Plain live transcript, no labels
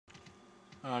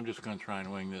I'm just going to try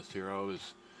and wing this here. I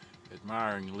was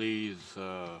admiring Lee's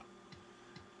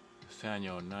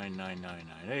sanyo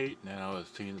m9998, and then I was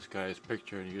seeing this guy's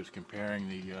picture, and he was comparing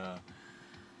the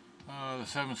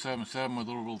 777 with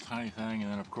a little tiny thing,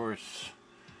 and then of course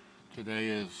today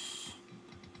is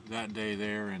that day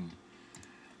there, and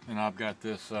I've got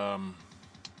this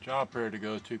job fair to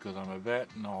go to because I'm a vet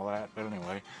and all that. But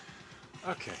anyway,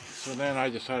 okay, so then I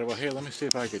decided, well, hey, let me see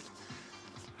if I could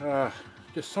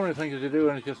just so many things to do,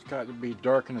 and it just got to be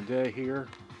dark in the day here,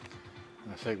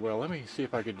 and I said, well, let me see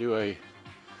if I could do a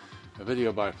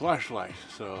video by flashlight.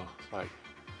 So it's like,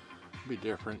 be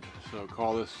different, so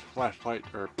call this flashlight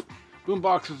or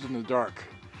boomboxes in the dark,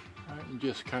 right? And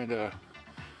just kind of,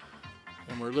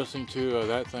 and we're listening to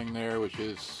that thing there, which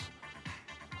is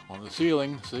on the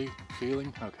ceiling. See,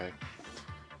 ceiling, okay.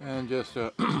 And just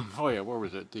oh yeah, where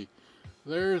was it?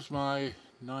 There's my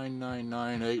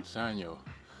 9998 sanyo,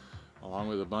 along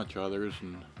with a bunch of others,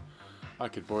 and I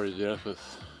could bore you to death with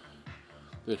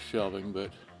this shelving,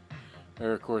 but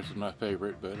there of course is my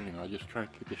favorite. But anyway, I just try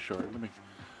to keep it short. Let me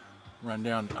run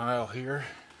down the aisle here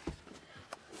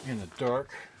in the dark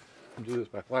and do this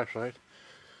by flashlight.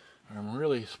 I'm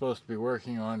really supposed to be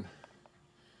working on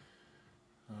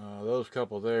those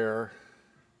couple there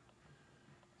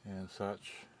and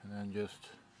such, and then just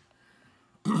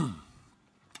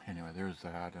anyway, there's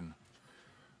that, and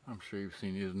I'm sure you've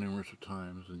seen these numerous of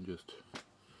times, and just,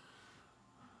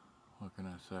 what can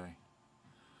I say?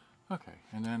 Okay,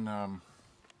 and then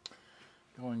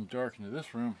going dark into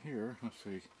this room here, let's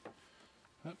see.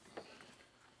 Yep.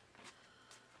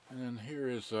 And then here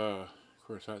is, of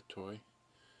course, that toy,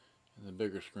 and the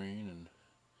bigger screen, and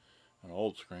an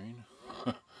old screen,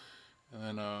 and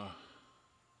then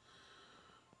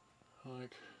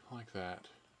like that,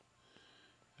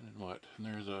 and then what? And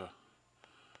there's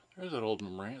that old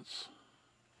Marantz.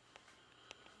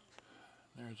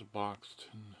 There's a boxed,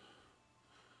 and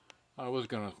I was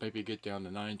gonna maybe get down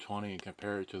to 920 and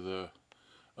compare it to the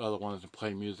other ones and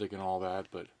play music and all that,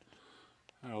 but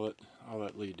I'll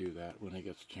let Lee do that when he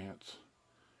gets a chance.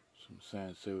 Some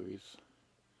Sansuis,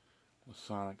 the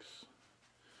Sonics,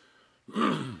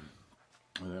 and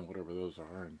then whatever those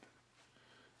are, and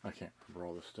I can't remember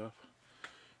all this stuff.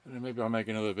 And then maybe I'll make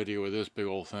another video with this big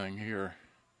old thing here.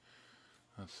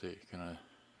 Let's see, can I?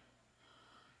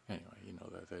 Anyway, you know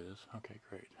that is. Okay,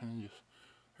 great. And then just,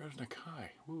 there's Nakai.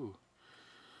 Woo.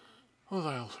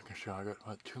 What else I can show? I got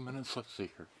about 2 minutes. Let's see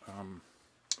here.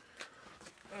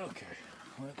 Okay,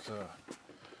 let's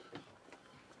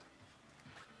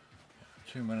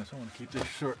 2 minutes. I want to keep this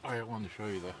short. I wanted to show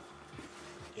you the,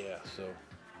 yeah, so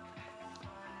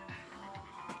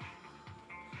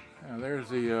yeah, there's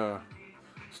the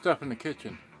stuff in the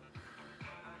kitchen.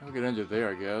 I'll get into it there,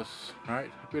 I guess. Alright,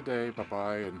 good day, bye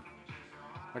bye, and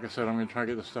like I said, I'm going to try to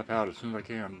get this stuff out as soon as I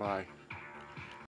can. Bye.